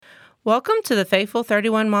Welcome to the Faithful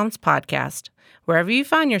 31 Moms podcast. Wherever you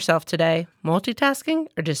find yourself today, multitasking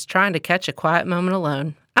or just trying to catch a quiet moment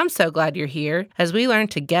alone, I'm so glad you're here as we learn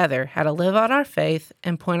together how to live out our faith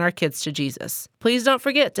and point our kids to Jesus. Please don't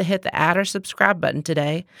forget to hit the add or subscribe button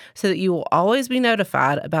today so that you will always be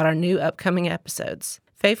notified about our new upcoming episodes.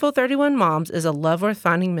 Faithful 31 Moms is a love worth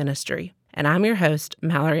finding ministry, and I'm your host,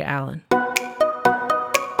 Mallory Allen.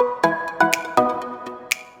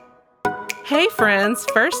 Hey friends,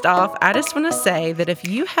 first off, I just want to say that if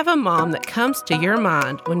you have a mom that comes to your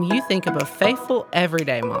mind when you think of a faithful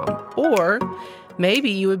everyday mom, or maybe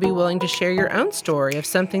you would be willing to share your own story of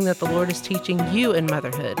something that the Lord is teaching you in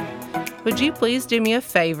motherhood, would you please do me a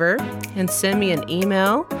favor and send me an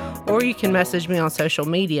email, or you can message me on social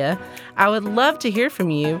media. I would love to hear from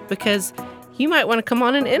you because you might want to come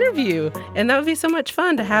on an interview, and that would be so much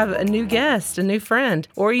fun to have a new guest, a new friend.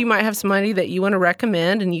 Or you might have somebody that you want to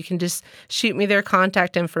recommend, and you can just shoot me their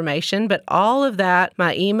contact information. But all of that,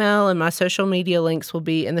 my email and my social media links will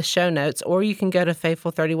be in the show notes, or you can go to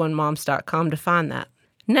faithful31moms.com to find that.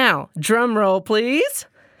 Now, drum roll, please.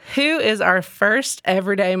 Who is our first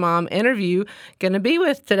everyday mom interview going to be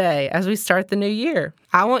with today as we start the new year?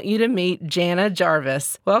 I want you to meet Jana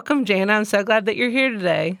Jarvis. Welcome, Jana. I'm so glad that you're here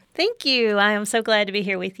today. Thank you. I am so glad to be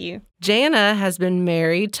here with you. Jana has been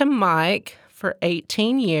married to Mike for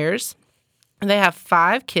 18 years. They have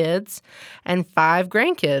 5 kids and 5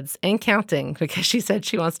 grandkids and counting because she said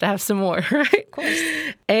she wants to have some more, right? Of course.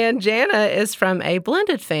 And Jana is from a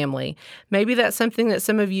blended family. Maybe that's something that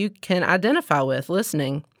some of you can identify with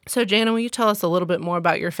listening. So, Jana, will you tell us a little bit more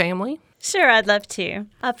about your family? Sure, I'd love to.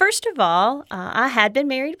 First of all, I had been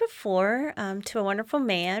married before to a wonderful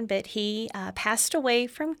man, but he passed away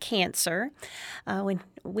from cancer when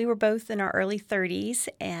we were both in our early 30s.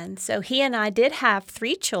 And so he and I did have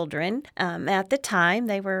 3 children. At the time,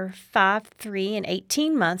 they were 5, 3, and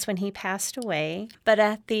 18 months when he passed away. But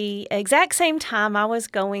at the exact same time I was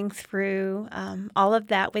going through all of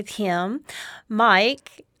that with him,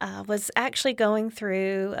 Mike was actually going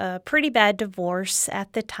through a pretty bad divorce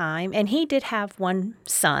at the time, and he did have 1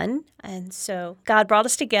 son. And so God brought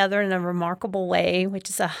us together in a remarkable way, which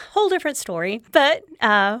is a whole different story. But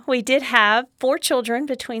we did have 4 children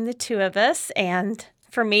between the 2 of us, and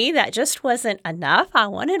for me, that just wasn't enough. I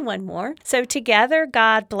wanted 1 more. So together,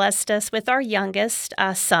 God blessed us with our youngest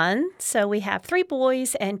son. So we have 3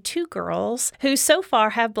 boys and 2 girls who so far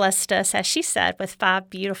have blessed us, as she said, with 5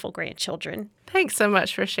 beautiful grandchildren. Thanks so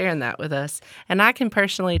much for sharing that with us. And I can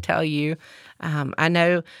personally tell you, I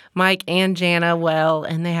know Mike and Jana well,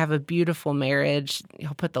 and they have a beautiful marriage.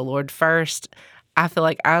 Y'all put the Lord first. I feel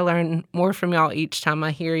like I learn more from y'all each time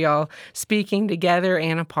I hear y'all speaking together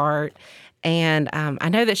and apart. And I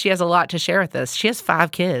know that she has a lot to share with us. She has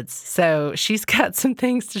 5 kids, so she's got some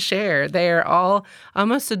things to share. They are all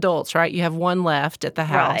almost adults, right? You have 1 left at the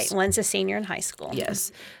house. Right. One's a senior in high school.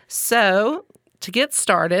 Yes. So to get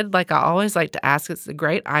started, like I always like to ask, it's a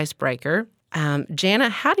great icebreaker. Jana,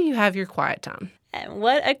 how do you have your quiet time? And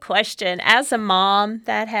what a question. As a mom,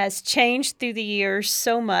 that has changed through the years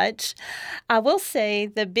so much. I will say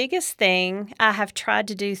the biggest thing I have tried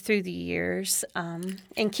to do through the years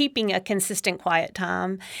in keeping a consistent quiet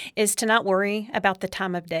time is to not worry about the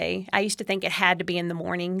time of day. I used to think it had to be in the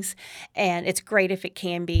mornings, and it's great if it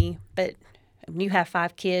can be, but when you have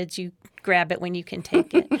 5 kids, you grab it when you can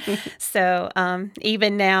take it. So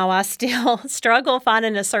even now, I still struggle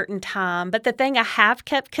finding a certain time. But the thing I have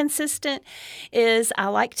kept consistent is I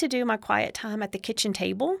like to do my quiet time at the kitchen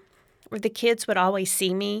table, where the kids would always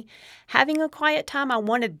see me having a quiet time. I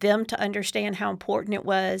wanted them to understand how important it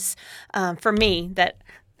was for me that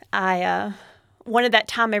I wanted that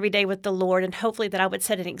time every day with the Lord, and hopefully that I would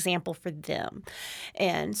set an example for them.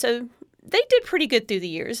 And so they did pretty good through the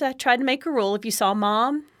years. I tried to make a rule. If you saw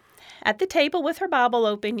Mom at the table with her Bible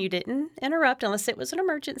open, you didn't interrupt unless it was an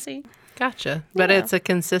emergency. Gotcha. But it's a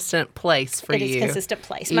consistent place for you. It is a consistent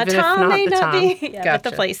place. Even My time may not be, gotcha. But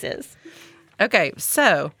the place is. Okay,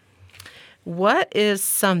 so what is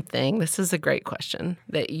something, this is a great question,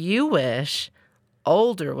 that you wish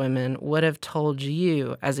older women would have told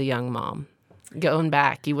you as a young mom? Going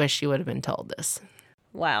back, you wish you would have been told this.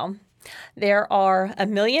 Wow. There are a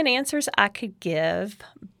million answers I could give,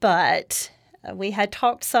 but we had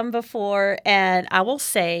talked some before, and I will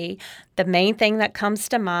say the main thing that comes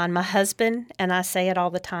to mind, my husband, and I say it all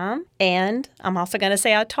the time, and I'm also going to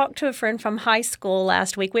say I talked to a friend from high school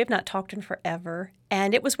last week. We have not talked in forever,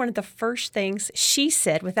 and it was one of the first things she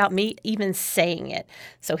said without me even saying it.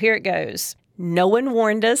 So here it goes. No one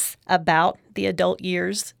warned us about the adult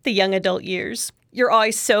years, the young adult years. You're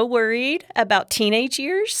always so worried about teenage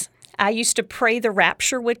years. I used to pray the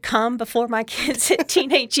rapture would come before my kids hit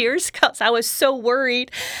teenage years because I was so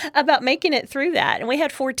worried about making it through that. And we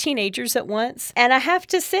had 4 teenagers at once. And I have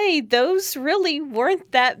to say, those really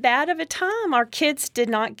weren't that bad of a time. Our kids did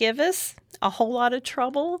not give us a whole lot of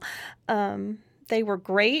trouble. They were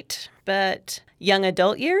great, but young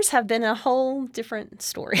adult years have been a whole different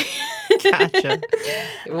story. Gotcha.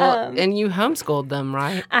 Well, and you homeschooled them,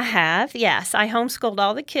 right? I have, yes. I homeschooled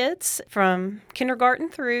all the kids from kindergarten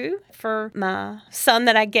through. For my son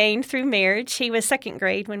that I gained through marriage, he was 2nd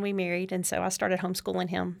grade when we married, and so I started homeschooling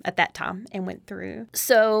him at that time and went through.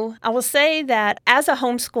 So I will say that as a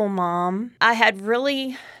homeschool mom, I had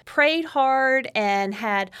really prayed hard and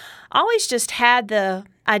had always just had the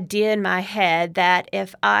idea in my head that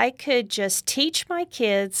if I could just teach my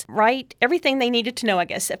kids everything they needed to know, I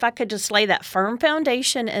guess, if I could just lay that firm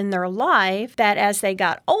foundation in their life, that as they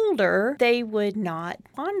got older, they would not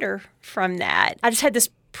wander from that. I just had this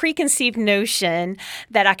preconceived notion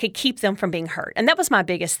that I could keep them from being hurt. And that was my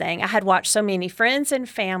biggest thing. I had watched so many friends and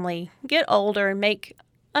family get older and make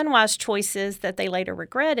unwise choices that they later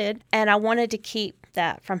regretted, and I wanted to keep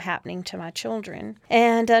that from happening to my children.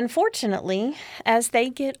 And unfortunately, as they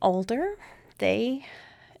get older, they,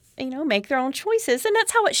 make their own choices, and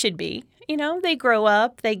that's how it should be. They grow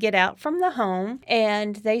up, they get out from the home,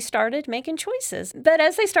 and they started making choices. But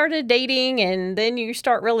as they started dating, and then you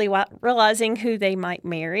start really realizing who they might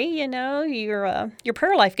marry, your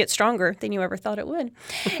prayer life gets stronger than you ever thought it would.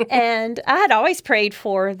 And I had always prayed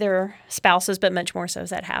for their spouses, but much more so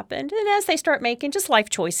as that happened. And as they start making just life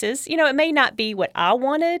choices, it may not be what I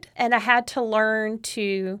wanted, and I had to learn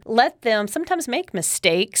to let them sometimes make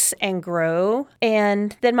mistakes and grow.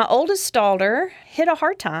 And then my oldest daughter hit a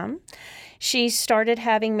hard time. She started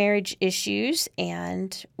having marriage issues,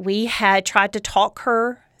 and we had tried to talk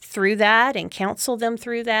her through that and counsel them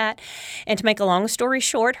through that. And to make a long story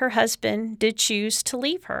short, her husband did choose to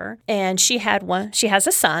leave her. And she has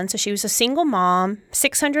a son, so she was a single mom,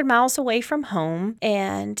 600 miles away from home,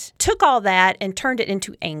 and took all that and turned it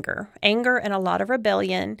into anger and a lot of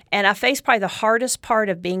rebellion. And I faced probably the hardest part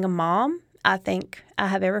of being a mom I think I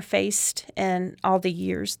have ever faced in all the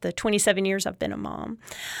 27 years I've been a mom.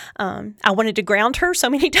 I wanted to ground her so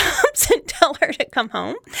many times and tell her to come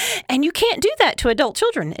home. And you can't do that to adult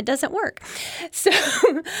children. It doesn't work. So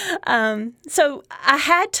I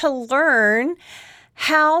had to learn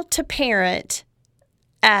how to parent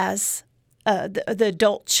as the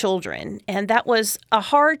adult children. And that was a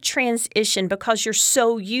hard transition because you're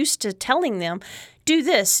so used to telling them, do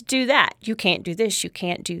this, do that. You can't do this, you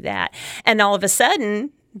can't do that. And all of a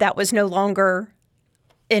sudden, that was no longer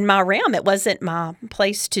in my realm. It wasn't my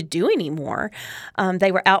place to do anymore.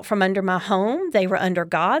 They were out from under my home. They were under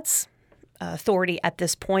God's authority at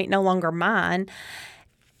this point, no longer mine.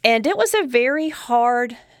 And it was a very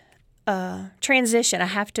hard transition, I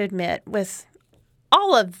have to admit, with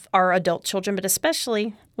all of our adult children, but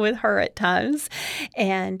especially with her at times.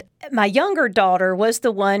 And my younger daughter was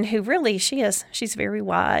the one who really, she's very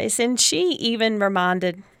wise. And she even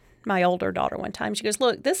reminded my older daughter one time, she goes,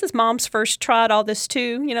 look, this is Mom's first try at all this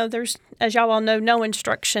too. There's, as y'all all know, no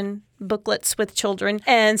instruction booklets with children.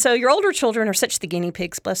 And so your older children are such the guinea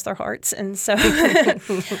pigs, bless their hearts. And so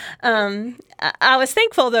I was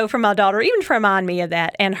thankful, though, for my daughter, even to remind me of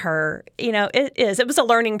that and her. It was a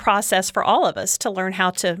learning process for all of us to learn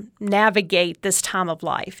how to navigate this time of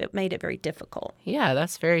life. It made it very difficult. Yeah,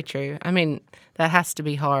 that's very true. I mean, that has to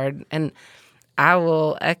be hard. And I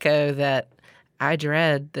will echo that. I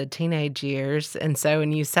dread the teenage years. And so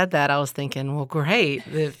when you said that, I was thinking, well, great.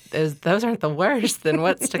 If those aren't the worst, then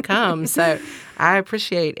what's to come? So I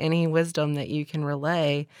appreciate any wisdom that you can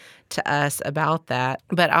relay to us about that.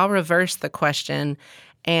 But I'll reverse the question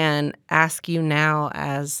and ask you now,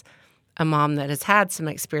 as a mom that has had some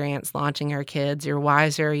experience launching her kids, you're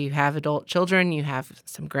wiser, you have adult children, you have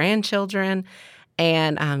some grandchildren,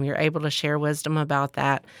 and you're able to share wisdom about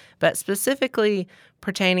that. But specifically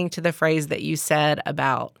pertaining to the phrase that you said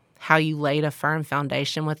about how you laid a firm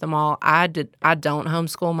foundation with them all, I don't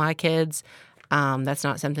homeschool my kids. That's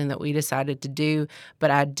not something that we decided to do, but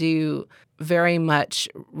I do very much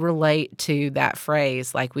relate to that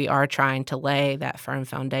phrase. Like, we are trying to lay that firm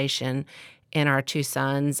foundation in our 2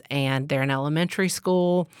 sons, and they're in elementary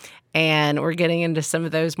school, and we're getting into some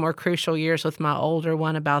of those more crucial years with my older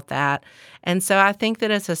one about that. And so I think that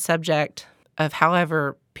it's a subject of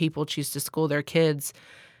however people choose to school their kids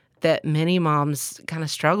that many moms kind of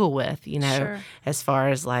struggle with, Sure. As far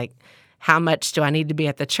as like, how much do I need to be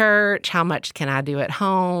at the church? How much can I do at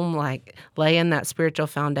home? Like, laying that spiritual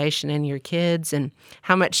foundation in your kids, and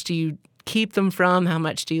how much do you keep them from? How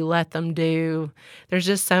much do you let them do? There's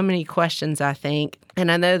just so many questions, I think.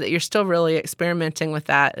 And I know that you're still really experimenting with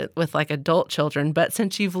that with like adult children. But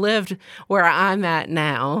since you've lived where I'm at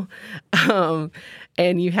now,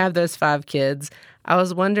 and you have those 5 kids, I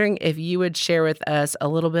was wondering if you would share with us a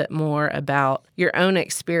little bit more about your own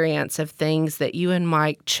experience of things that you and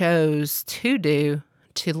Mike chose to do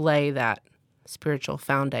to lay that spiritual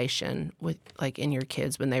foundation with, like, in your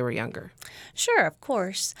kids when they were younger. Sure, of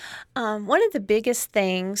course. One of the biggest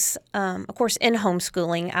things, of course, in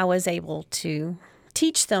homeschooling, I was able to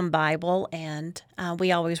teach them Bible, and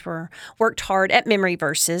we always worked hard at memory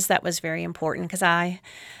verses. That was very important because I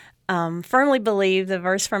firmly believe the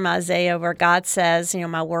verse from Isaiah where God says,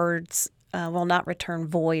 my words will not return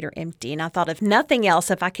void or empty. And I thought, if nothing else,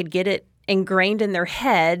 if I could get it ingrained in their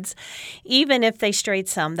heads, even if they strayed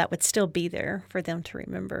some, that would still be there for them to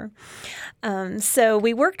remember. So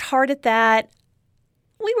we worked hard at that.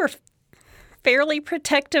 We were fairly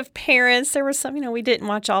protective parents. There were some, we didn't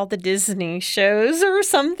watch all the Disney shows or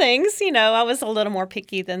some things. I was a little more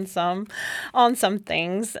picky than some on some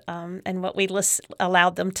things, and what we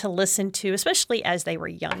allowed them to listen to, especially as they were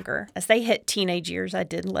younger. As they hit teenage years, I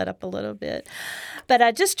did let up a little bit. But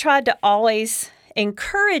I just tried to always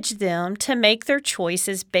encourage them to make their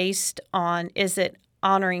choices based on, is it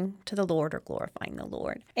honoring to the Lord or glorifying the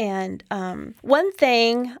Lord? And one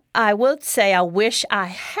thing I would say I wish I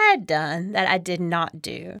had done that I did not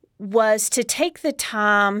do was to take the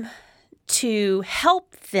time to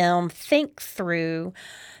help them think through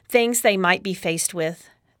things they might be faced with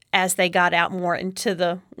as they got out more into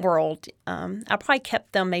the world. I probably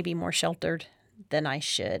kept them maybe more sheltered than I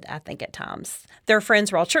should, I think, at times. Their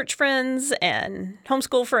friends were all church friends and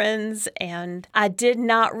homeschool friends, and I did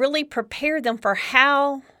not really prepare them for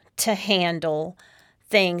how to handle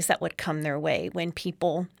things that would come their way when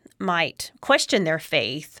people might question their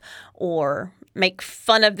faith or make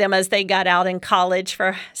fun of them as they got out in college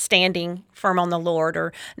for standing firm on the Lord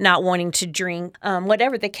or not wanting to drink.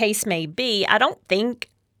 Whatever the case may be, I don't think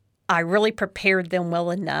I really prepared them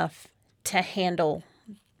well enough to handle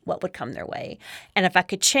what would come their way. And if I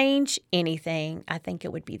could change anything, I think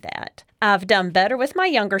it would be that. I've done better with my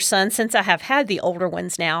younger son since I have had the older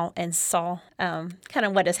ones now and saw kind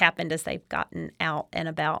of what has happened as they've gotten out and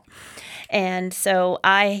about. And so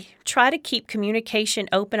I try to keep communication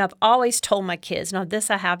open. I've always told my kids, now this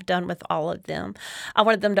I have done with all of them. I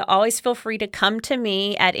wanted them to always feel free to come to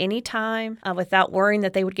me at any time without worrying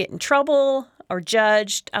that they would get in trouble or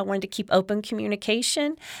judged. I wanted to keep open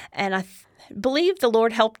communication, and I believe the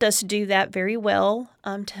Lord helped us do that very well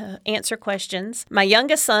to answer questions. My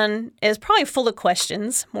youngest son is probably full of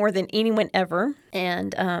questions more than anyone ever.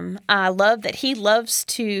 And I love that he loves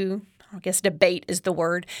to, I guess debate is the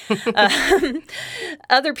word,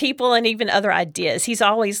 other people and even other ideas. He's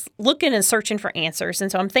always looking and searching for answers.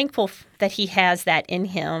 And so I'm thankful that he has that in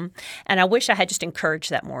him. And I wish I had just encouraged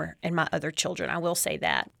that more in my other children. I will say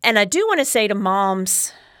that. And I do want to say to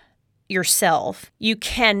moms yourself, you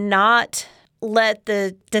cannot let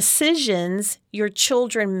the decisions your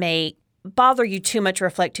children make bother you too much,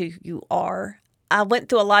 reflect who you are. I went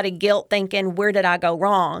through a lot of guilt thinking, where did I go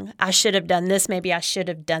wrong? I should have done this. Maybe I should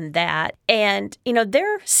have done that. And,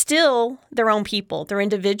 they're still their own people. They're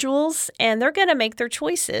individuals, and they're going to make their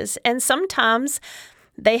choices. And sometimes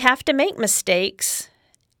they have to make mistakes,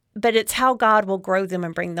 but it's how God will grow them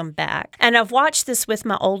and bring them back. And I've watched this with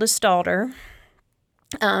my oldest daughter.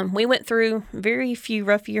 We went through very few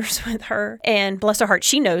rough years with her, and bless her heart,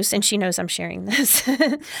 she knows, and she knows I'm sharing this.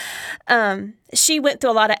 She went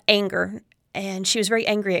through a lot of anger, and she was very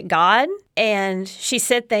angry at God, and she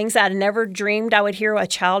said things I'd never dreamed I would hear a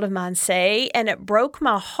child of mine say, and it broke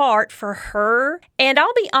my heart for her. And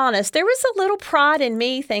I'll be honest, there was a little pride in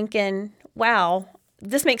me thinking, wow,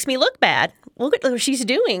 this makes me look bad. Look at what she's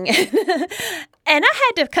doing. And I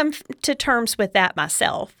had to come to terms with that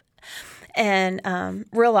myself. And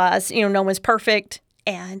realize, no one's perfect,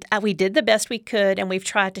 and we did the best we could, and we've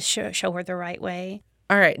tried to show her the right way.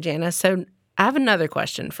 All right, Jana, so I have another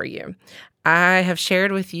question for you. I have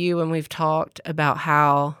shared with you when we've talked about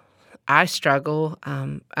how I struggle.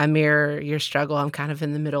 I mirror your struggle. I'm kind of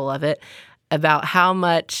in the middle of it, about how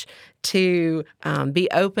much to be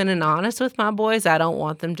open and honest with my boys. I don't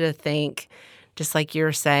want them to think, just like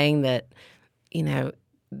you're saying, that,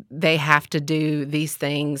 they have to do these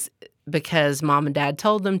things because mom and dad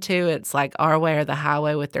told them to. It's like our way or the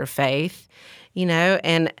highway with their faith,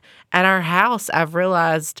 And at our house, I've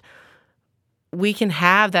realized we can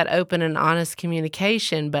have that open and honest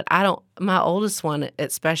communication, but my oldest one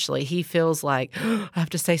especially, he feels like, I have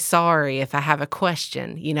to say sorry if I have a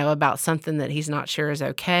question, about something that he's not sure is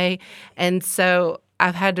okay. And so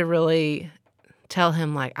I've had to really tell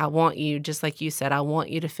him, like, I want you, just like you said, I want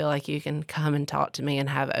you to feel like you can come and talk to me and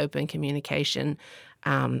have open communication,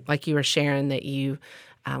 like you were sharing that you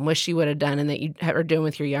wish you would have done and that you are doing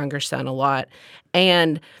with your younger son a lot.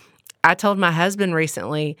 And I told my husband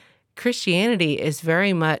recently, Christianity is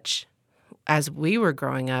very much, as we were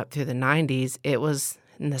growing up through the 90s, it was,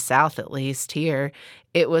 in the South at least here,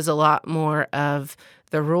 it was a lot more of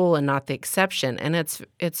the rule and not the exception. And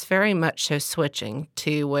it's very much so switching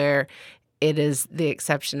to where it is the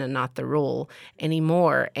exception and not the rule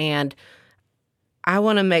anymore. And I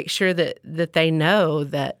want to make sure that they know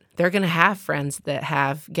that they're going to have friends that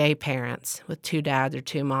have gay parents with 2 dads or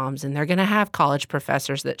 2 moms, and they're going to have college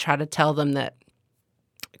professors that try to tell them that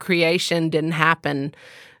creation didn't happen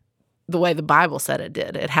the way the Bible said it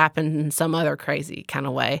did. It happened in some other crazy kind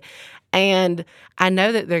of way. And I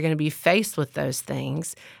know that they're going to be faced with those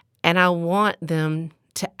things, and I want them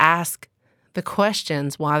to ask the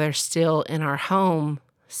questions while they're still in our home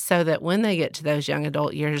so that when they get to those young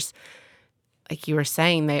adult years, like you were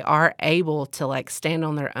saying, they are able to like stand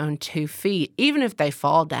on their own 2 feet, even if they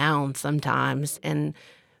fall down sometimes, and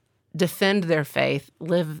defend their faith,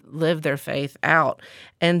 live their faith out.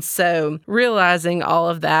 And so realizing all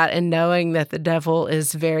of that and knowing that the devil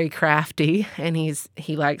is very crafty and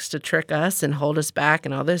he likes to trick us and hold us back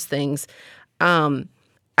and all those things,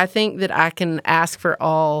 I think that I can ask for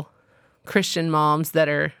all Christian moms that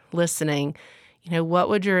are listening, what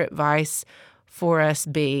would your advice for us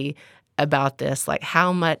be about this? Like,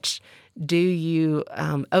 how much do you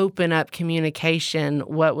open up communication?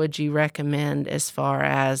 What would you recommend as far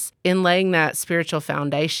as in laying that spiritual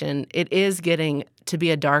foundation? It is getting to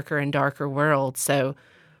be a darker and darker world. So,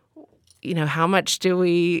 how much do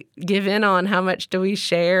we give in on? How much do we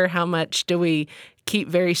share? How much do we keep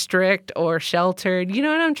very strict or sheltered? You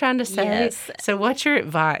know what I'm trying to say? Yes. So what's your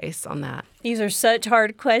advice on that? These are such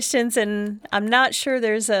hard questions, and I'm not sure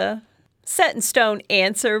there's a set in stone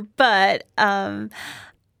answer, but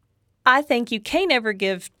I think you can't ever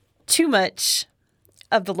give too much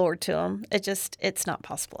of the Lord to them. It's not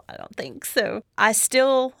possible, I don't think. So I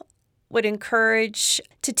still would encourage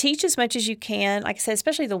to teach as much as you can. Like I said,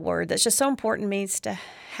 especially the Word. That's just so important to me, is to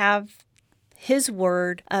have His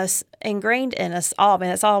Word ingrained in us all. I mean,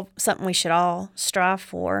 it's all something we should all strive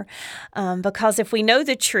for. Because if we know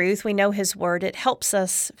the truth, we know His Word, it helps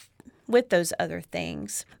us with those other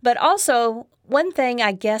things. But also, one thing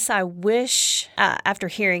I guess I wish, after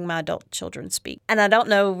hearing my adult children speak, and I don't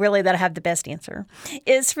know really that I have the best answer,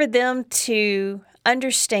 is for them to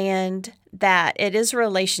understand that it is a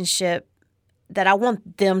relationship that I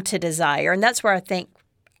want them to desire. And that's where I think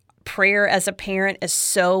prayer as a parent is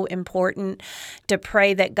so important, to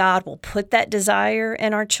pray that God will put that desire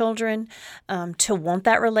in our children, to want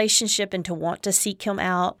that relationship and to want to seek Him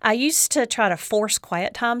out. I used to try to force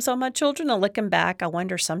quiet times on my children, and looking back, I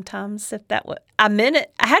wonder sometimes if that was, I meant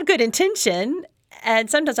it, I had good intention, and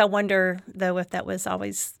sometimes I wonder, though, if that was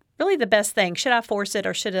always really the best thing. Should I force it,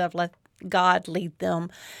 or should I have let God lead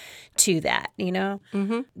them to that,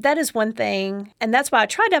 Mm-hmm. That is one thing. And that's why I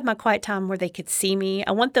try to have my quiet time where they could see me.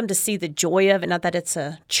 I want them to see the joy of it, not that it's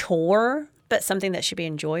a chore, but something that should be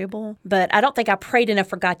enjoyable. But I don't think I prayed enough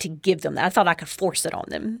for God to give them that. I thought I could force it on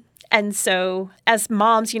them. And so as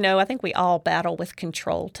moms, I think we all battle with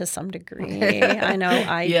control to some degree. I know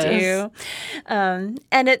I do.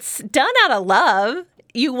 And it's done out of love.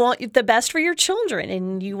 You want the best for your children,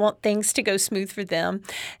 and you want things to go smooth for them.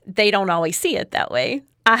 They don't always see it that way.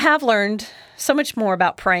 I have learned so much more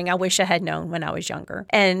about praying I wish I had known when I was younger,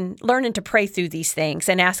 and learning to pray through these things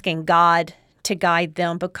and asking God to guide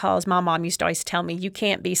them, because my mom used to always tell me, you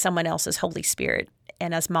can't be someone else's Holy Spirit.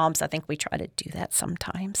 And as moms, I think we try to do that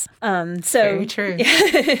sometimes. Very true.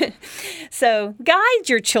 So guide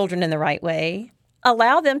your children in the right way.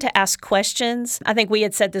 Allow them to ask questions. I think we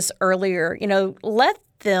had said this earlier, let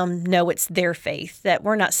them know it's their faith, that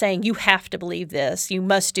we're not saying you have to believe this, you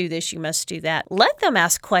must do this, you must do that. Let them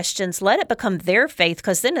ask questions. Let it become their faith,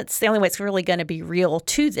 because then it's the only way it's really going to be real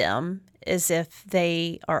to them, is if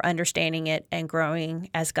they are understanding it and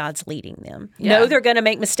growing as God's leading them. Yeah. Know they're going to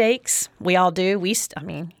make mistakes. We all do.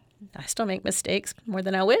 I still make mistakes more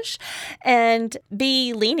than I wish. And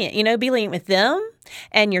be lenient, be lenient with them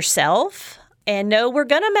and yourself. And no, we're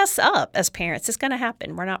going to mess up as parents. It's going to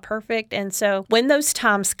happen. We're not perfect. And so when those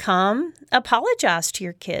times come, apologize to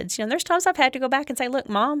your kids. There's times I've had to go back and say, look,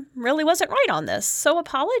 Mom really wasn't right on this. So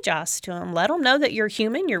apologize to them. Let them know that you're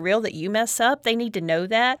human, you're real, that you mess up. They need to know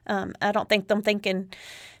that. I don't think them thinking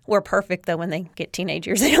we're perfect, though, when they get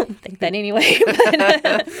teenagers. They don't think that anyway.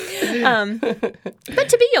 But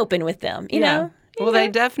to be open with them, you know. Well, they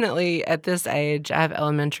definitely, at this age, I have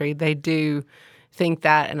elementary, they do think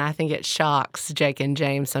that, and I think it shocks Jake and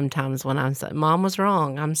James sometimes when I'm saying, Mom was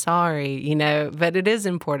wrong, I'm sorry, but it is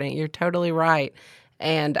important. You're totally right.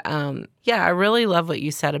 And I really love what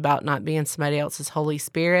you said about not being somebody else's Holy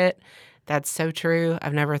Spirit. That's so true.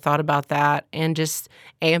 I've never thought about that. And just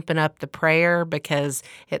amping up the prayer, because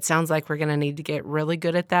it sounds like we're going to need to get really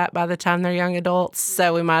good at that by the time they're young adults.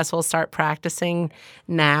 So we might as well start practicing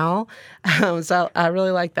now. So I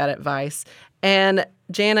really like that advice. And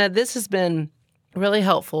Jana, this has been really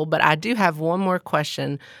helpful, but I do have one more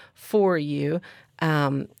question for you.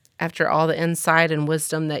 After all the insight and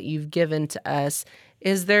wisdom that you've given to us,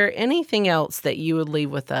 is there anything else that you would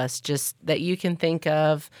leave with us, just that you can think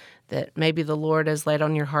of that maybe the Lord has laid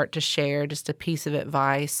on your heart to share, just a piece of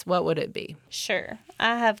advice? What would it be? Sure.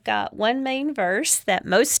 I have got one main verse that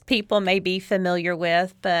most people may be familiar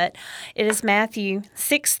with, but it is Matthew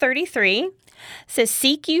 6:33. It says,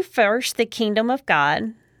 "Seek you first the kingdom of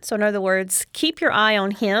God." So in other words, keep your eye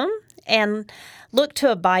on Him and look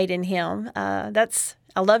to abide in Him.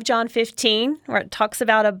 I love John 15, where it talks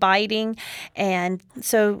about abiding. And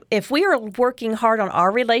so if we are working hard on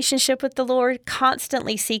our relationship with the Lord,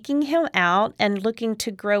 constantly seeking Him out and looking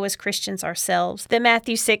to grow as Christians ourselves, then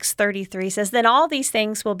Matthew 6:33 says, "Then all these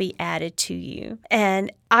things will be added to you."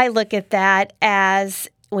 And I look at that as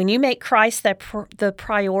when you make Christ the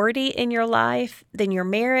priority in your life, then your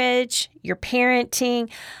marriage, your parenting,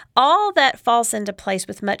 all that falls into place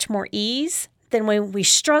with much more ease than when we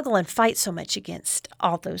struggle and fight so much against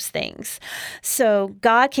all those things. So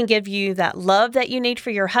God can give you that love that you need for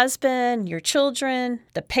your husband, your children,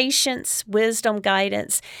 the patience, wisdom,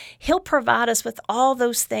 guidance. He'll provide us with all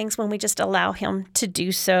those things when we just allow Him to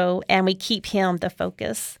do so and we keep Him the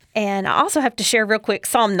focus. And I also have to share real quick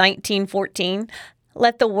Psalm 19:14.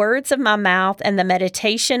 "Let the words of my mouth and the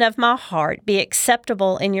meditation of my heart be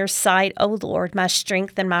acceptable in your sight, O Lord, my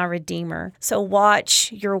strength and my redeemer." So watch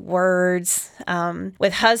your words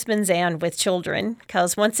with husbands and with children,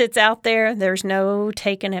 because once it's out there, there's no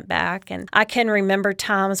taking it back. And I can remember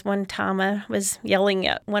one time I was yelling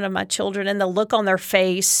at one of my children, and the look on their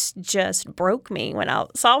face just broke me when I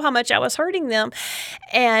saw how much I was hurting them.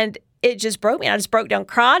 And it just broke me. I just broke down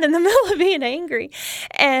crying in the middle of being angry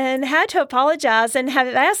and had to apologize and have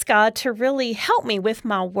asked God to really help me with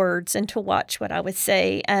my words and to watch what I would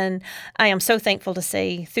say. And I am so thankful to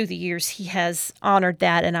say through the years He has honored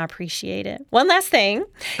that, and I appreciate it. One last thing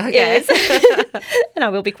is, and I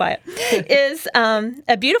will be quiet, is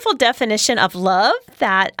a beautiful definition of love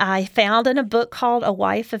that I found in a book called A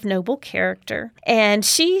Wife of Noble Character. And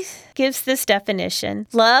she gives this definition: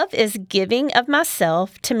 "Love is giving of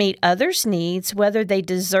myself to meet others' needs, whether they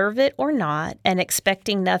deserve it or not, and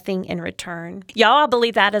expecting nothing in return." Y'all, I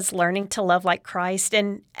believe that is learning to love like Christ.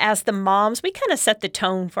 And as the moms, we kind of set the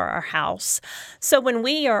tone for our house. So when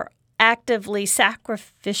we are actively,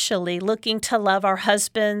 sacrificially looking to love our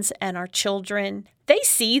husbands and our children, they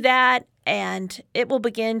see that, and it will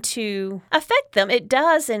begin to affect them. It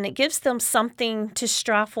does, and it gives them something to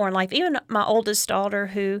strive for in life. Even my oldest daughter,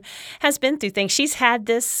 who has been through things, she's had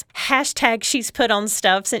this hashtag she's put on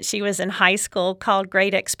stuff since she was in high school called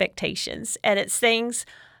Great Expectations. And it's things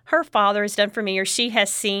her father has done for me, or she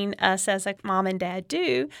has seen us as a mom and dad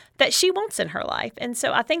do, that she wants in her life. And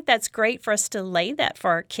so I think that's great for us to lay that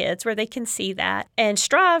for our kids, where they can see that and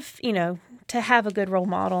strive, to have a good role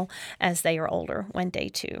model as they are older one day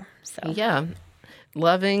too. So yeah,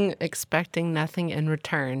 loving, expecting nothing in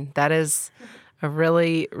return. That is a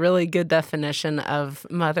really, really good definition of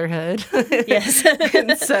motherhood. Yes.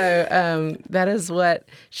 And so that is what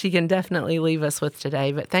she can definitely leave us with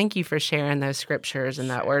today. But thank you for sharing those scriptures and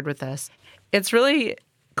that word with us. It's really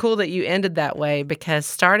cool that you ended that way, because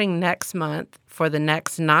starting next month, for the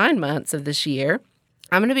next 9 months of this year,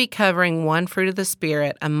 I'm going to be covering one fruit of the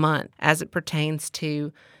Spirit a month as it pertains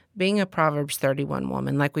to being a Proverbs 31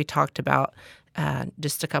 woman, like we talked about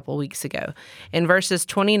just a couple weeks ago. In verses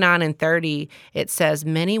 29 and 30, it says,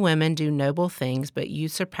 "Many women do noble things, but you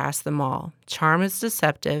surpass them all. Charm is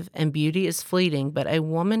deceptive, and beauty is fleeting, but a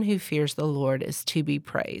woman who fears the Lord is to be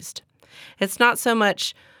praised." It's not so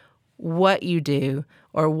much what you do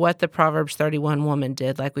or what the Proverbs 31 woman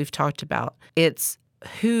did, like we've talked about. It's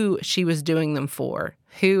who she was doing them for,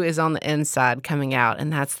 who is on the inside coming out,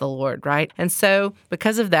 and that's the Lord, right? And so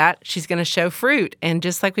because of that, she's going to show fruit. And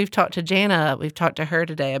just like we've talked to Jana, we've talked to her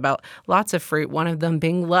today about lots of fruit, one of them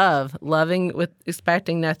being love, loving with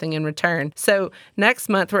expecting nothing in return. So next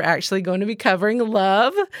month, we're actually going to be covering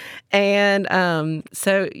love. And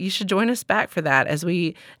so you should join us back for that as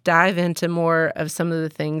we dive into more of some of the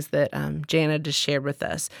things that Jana just shared with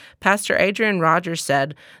us. Pastor Adrian Rogers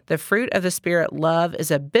said, "The fruit of the Spirit, love,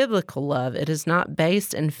 is a biblical love. It is not based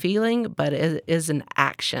taste and feeling, but it is an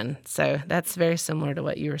action. So that's very similar to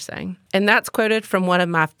what you were saying. And that's quoted from one of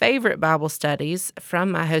my favorite Bible studies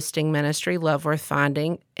from my hosting ministry, Love Worth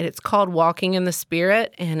Finding. It's called Walking in the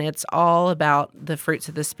Spirit, and it's all about the fruits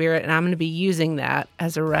of the Spirit. And I'm going to be using that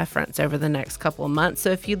as a reference over the next couple of months. So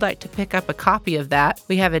if you'd like to pick up a copy of that,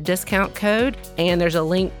 we have a discount code, and there's a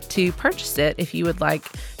link to purchase it if you would like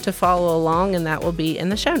to follow along, and that will be in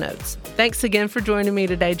the show notes. Thanks again for joining me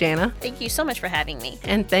today, Jana. Thank you so much for having me.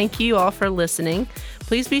 And thank you all for listening.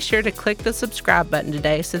 Please be sure to click the subscribe button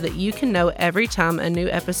today so that you can know every time a new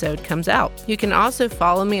episode comes out. You can also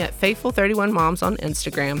follow me at Faithful31 Moms on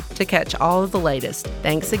Instagram to catch all of the latest.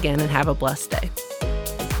 Thanks again and have a blessed day.